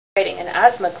writing, an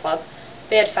asthma club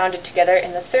they had founded together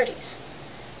in the 30s.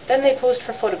 Then they posed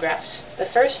for photographs, the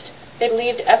first they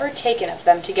believed ever taken of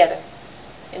them together.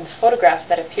 In the photograph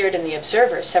that appeared in the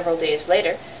Observer several days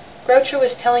later, Groucho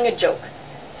is telling a joke,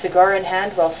 cigar in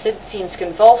hand, while Sid seems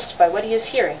convulsed by what he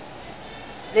is hearing.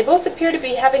 They both appear to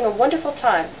be having a wonderful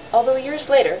time, although years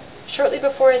later, shortly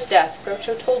before his death,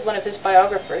 Groucho told one of his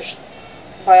biographers,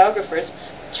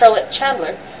 Charlotte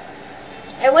Chandler,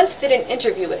 "I once did an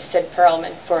interview with Sid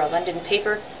Perelman for a London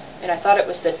paper, and I thought it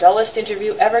was the dullest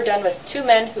interview ever done with two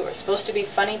men who were supposed to be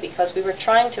funny because we were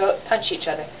trying to out-punch each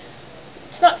other.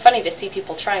 It's not funny to see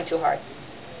people trying too hard."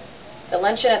 The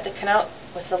luncheon at the Connaught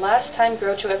was the last time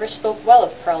Groucho ever spoke well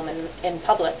of Perelman in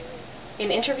public.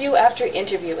 In interview after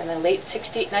interview in the late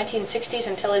 1960s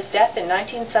until his death in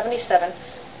 1977,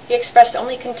 he expressed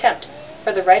only contempt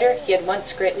for the writer he had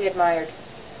once greatly admired.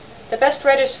 "The best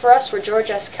writers for us were George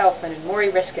S. Kaufman and Maury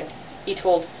Riskant," he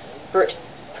told Bert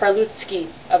Parlutsky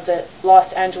of the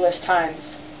Los Angeles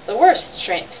Times. "The worst,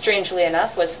 strangely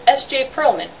enough, was S.J.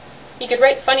 Perelman. He could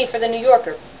write funny for the New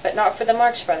Yorker, but not for the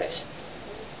Marx Brothers."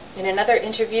 In another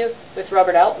interview with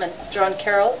Robert Altman, John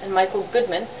Carroll, and Michael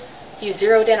Goodman, he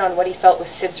zeroed in on what he felt was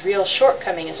Sid's real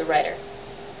shortcoming as a writer.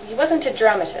 He wasn't a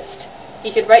dramatist.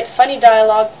 He could write funny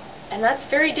dialogue, and that's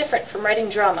very different from writing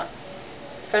drama.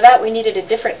 For that we needed a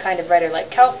different kind of writer like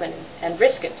Kaufman and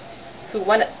Riskant, who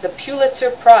won the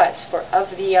Pulitzer Prize for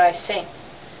Of Thee I Sing.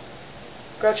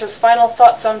 Groucho's final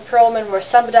thoughts on Perelman were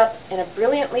summed up in a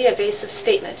brilliantly evasive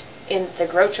statement in The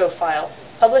Groucho File,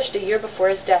 published a year before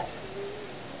his death.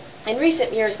 "In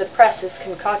recent years the press has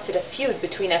concocted a feud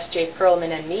between S.J.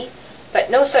 Perelman and me, but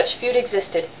no such feud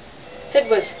existed. Sid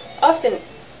has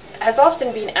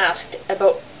often been asked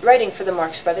about writing for the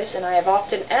Marx Brothers, and I have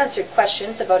often answered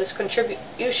questions about his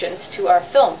contributions to our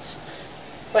films.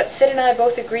 What Sid and I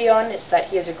both agree on is that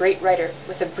he is a great writer,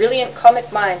 with a brilliant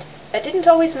comic mind that didn't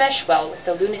always mesh well with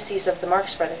the lunacies of the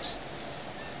Marx Brothers."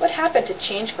 What happened to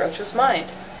change Groucho's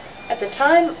mind? At the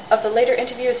time of the later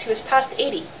interviews he was past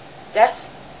 80, deaf,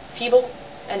 feeble,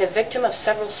 and a victim of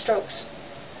several strokes.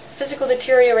 Physical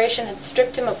deterioration had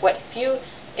stripped him of what few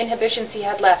inhibitions he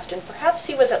had left, and perhaps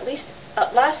he was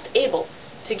at last able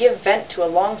to give vent to a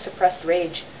long-suppressed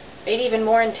rage, made even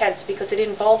more intense because it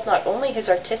involved not only his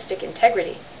artistic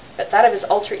integrity, but that of his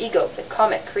alter ego, the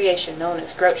comic creation known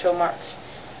as Groucho Marx.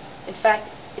 In fact,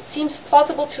 it seems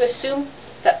plausible to assume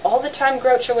that all the time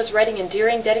Groucho was writing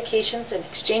endearing dedications and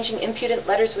exchanging impudent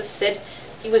letters with Sid,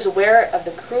 he was aware of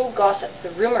the cruel gossip,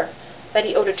 the rumor, that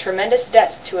he owed a tremendous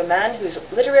debt to a man whose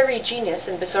literary genius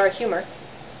and bizarre humor,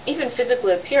 even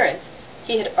physical appearance,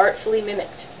 he had artfully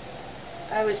mimicked.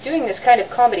 "I was doing this kind of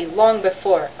comedy long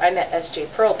before I met S.J.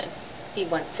 Perelman," he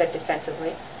once said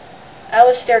defensively.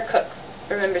 Alastair Cook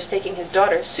remembers taking his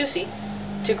daughter, Susie,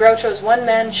 to Groucho's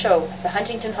one-man show at the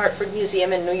Huntington Hartford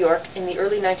Museum in New York in the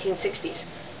early 1960s.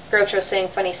 Groucho sang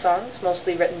funny songs,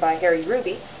 mostly written by Harry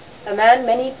Ruby, a man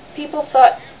many people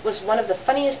thought was one of the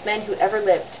funniest men who ever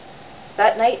lived.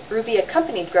 That night, Ruby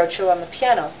accompanied Groucho on the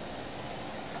piano.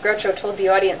 Groucho told the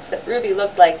audience that Ruby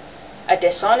looked like a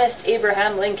dishonest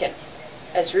Abraham Lincoln,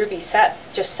 as Ruby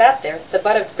just sat there, the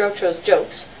butt of Groucho's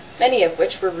jokes, many of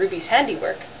which were Ruby's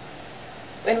handiwork.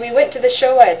 When we went to the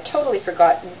show, I had totally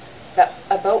forgotten that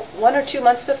about 1 or 2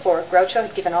 months before, Groucho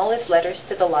had given all his letters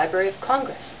to the Library of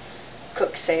Congress.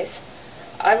 Cook says,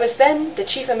 "I was then the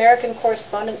chief American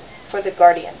correspondent for The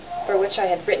Guardian, for which I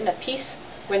had written a piece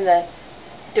when the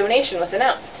donation was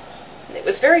announced. It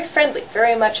was very friendly,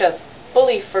 very much a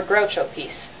bully for Groucho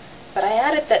piece, but I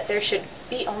added that there should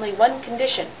be only one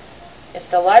condition. If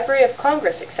the Library of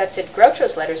Congress accepted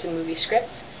Groucho's letters and movie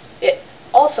scripts, it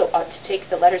also ought to take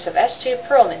the letters of S.J.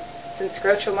 Perelman, since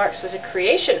Groucho Marx was a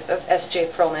creation of S.J.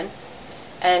 Perelman,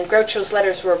 and Groucho's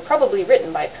letters were probably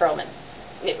written by Perelman."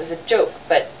 It was a joke,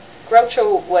 but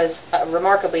Groucho was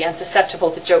remarkably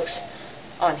unsusceptible to jokes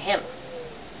on him.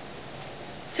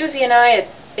 "Susie and I had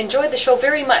enjoyed the show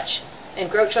very much,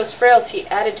 and Groucho's frailty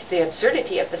added to the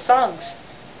absurdity of the songs.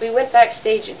 We went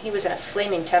backstage and he was in a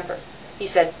flaming temper. He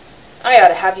said, 'I ought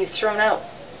to have you thrown out.'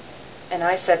 And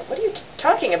I said, 'What are you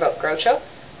talking about, Groucho?'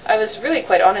 I was really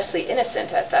quite honestly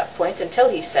innocent at that point until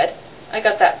he said, 'I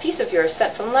got that piece of yours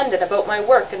sent from London about my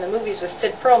work in the movies with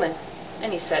Sid Perelman.'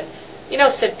 And he said, 'You know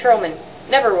Sid Perelman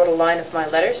never wrote a line of my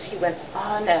letters.' He went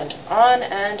on and on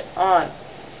and on."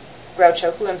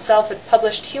 Groucho, who himself had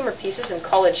published humor pieces in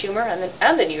College Humor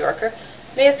and the New Yorker,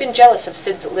 may have been jealous of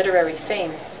Sid's literary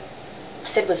fame.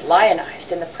 Sid was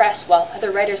lionized in the press, while other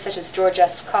writers such as George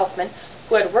S. Kaufman,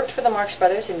 who had worked for the Marx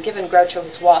Brothers and given Groucho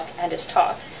his walk and his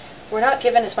talk, were not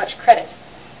given as much credit.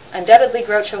 Undoubtedly,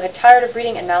 Groucho had tired of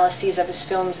reading analyses of his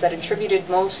films that attributed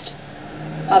most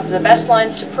of the best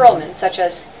lines to Perelman, such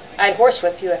as, "I'd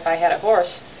horsewhip you if I had a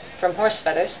horse," from Horse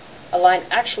Feathers, a line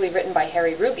actually written by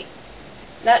Harry Ruby.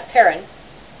 Nat Perrin,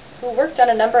 who worked on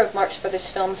a number of Marx Brothers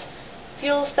films,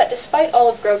 feels that despite all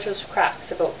of Groucho's cracks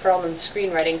about Perelman's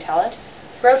screenwriting talent,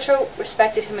 Groucho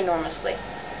respected him enormously.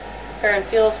 Perrin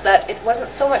feels that it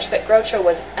wasn't so much that Groucho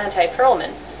was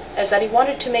anti-Perelman, as that he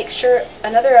wanted to make sure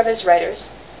another of his writers,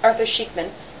 Arthur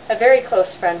Sheikman, a very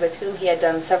close friend with whom he had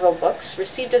done several books,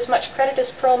 received as much credit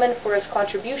as Perelman for his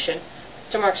contribution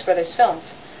to Marx Brothers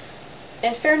films.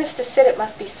 In fairness to Sid, it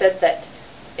must be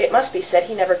said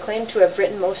he never claimed to have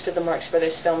written most of the Marx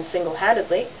Brothers films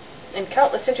single-handedly. In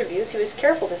countless interviews, he was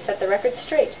careful to set the record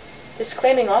straight,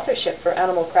 disclaiming authorship for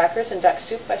Animal Crackers and Duck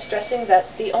Soup by stressing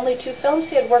that the only 2 films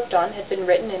he had worked on had been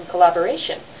written in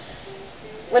collaboration.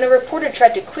 When a reporter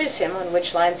tried to quiz him on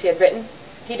which lines he had written,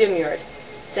 he demurred,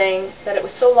 saying that it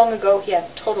was so long ago he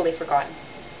had totally forgotten.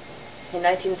 In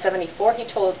 1974, he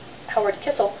told Howard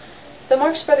Kissel, "The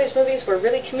Marx Brothers movies were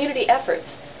really community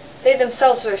efforts. They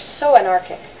themselves were so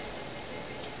anarchic.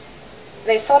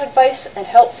 They sought advice and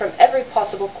help from every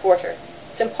possible quarter.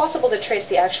 It's impossible to trace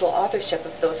the actual authorship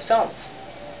of those films."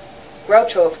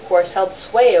 Groucho, of course, held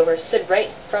sway over Sid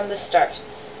right from the start.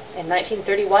 In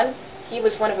 1931, he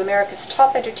was one of America's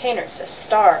top entertainers, a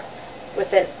star,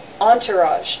 with an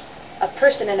entourage, a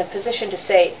person in a position to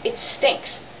say, "It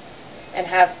stinks," and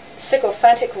have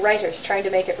sycophantic writers trying to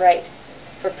make it right.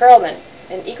 For Perelman,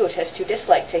 an egotist who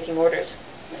disliked taking orders,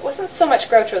 it wasn't so much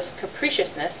Groucho's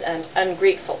capriciousness and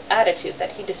ungrateful attitude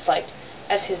that he disliked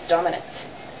as his dominance.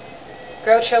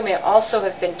 Groucho may also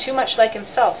have been too much like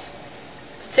himself.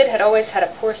 Sid had always had a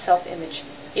poor self-image.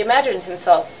 He imagined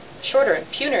himself shorter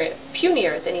and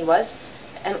punier than he was,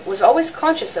 and was always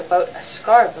conscious about a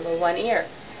scar below one ear.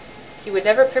 He would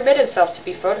never permit himself to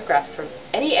be photographed from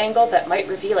any angle that might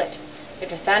reveal it.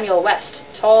 If Nathaniel West,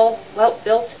 tall,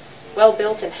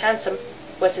 well-built and handsome,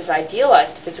 was his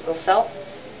idealized physical self,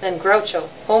 then Groucho,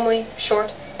 homely,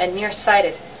 short, and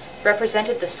nearsighted,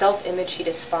 represented the self-image he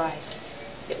despised.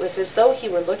 It was as though he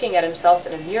were looking at himself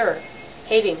in a mirror,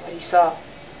 hating what he saw.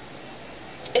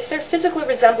 If their physical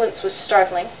resemblance was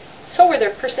startling, so were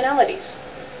their personalities.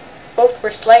 Both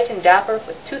were slight and dapper,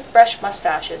 with toothbrush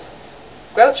mustaches.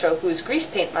 Groucho, whose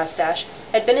grease-paint mustache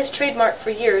had been his trademark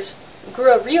for years,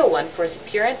 grew a real one for his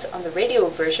appearance on the radio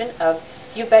version of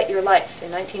You Bet Your Life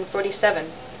in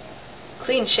 1947.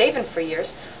 Clean-shaven for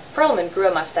years, Perelman grew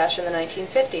a mustache in the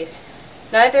 1950s.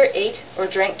 Neither ate or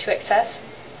drank to excess.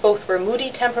 Both were moody,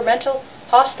 temperamental,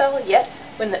 hostile, yet,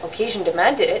 when the occasion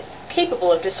demanded it,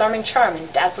 capable of disarming charm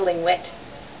and dazzling wit.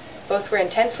 Both were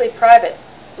intensely private,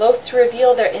 loath to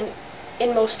reveal their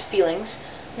inmost feelings,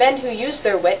 men who used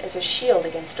their wit as a shield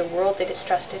against a world they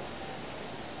distrusted.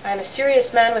 "I am a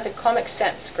serious man with a comic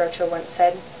sense," Groucho once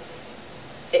said.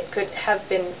 It could have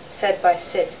been said by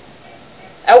Sid.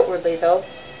 Outwardly, though,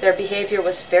 their behavior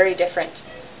was very different.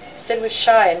 Sid was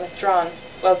shy and withdrawn,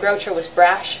 while Groucho was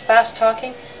brash,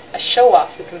 fast-talking, a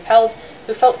show-off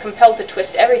who felt compelled to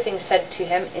twist everything said to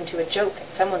him into a joke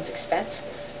at someone's expense.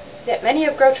 Yet many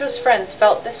of Groucho's friends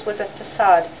felt this was a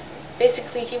facade.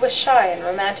 Basically, he was shy and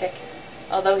romantic,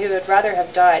 although he would rather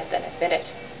have died than admit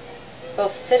it.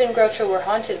 Both Sid and Groucho were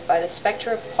haunted by the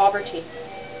spectre of poverty.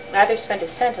 Neither spent a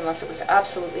cent unless it was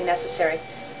absolutely necessary.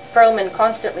 Perelman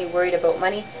constantly worried about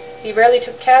money. He rarely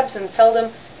took cabs and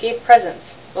seldom gave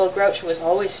presents, while Groucho was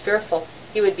always fearful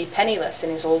he would be penniless in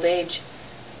his old age.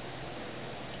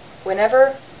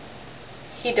 Whenever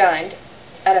he dined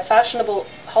at a fashionable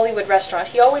Hollywood restaurant,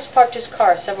 he always parked his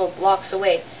car several blocks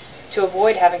away to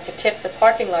avoid having to tip the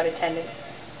parking lot attendant.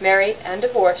 Married and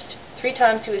divorced, 3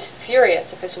 times he was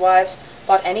furious if his wives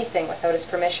bought anything without his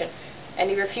permission, and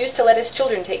he refused to let his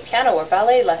children take piano or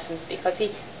ballet lessons because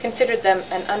he considered them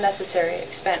an unnecessary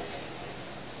expense.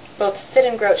 Both Sid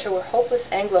and Groucho were hopeless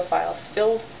Anglophiles,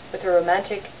 filled with a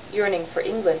romantic yearning for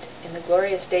England in the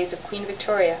glorious days of Queen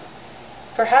Victoria.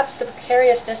 Perhaps the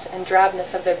precariousness and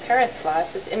drabness of their parents'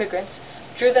 lives as immigrants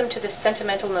drew them to this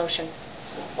sentimental notion,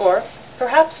 or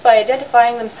perhaps by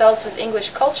identifying themselves with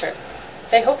English culture,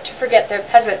 they hoped to forget their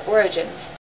peasant origins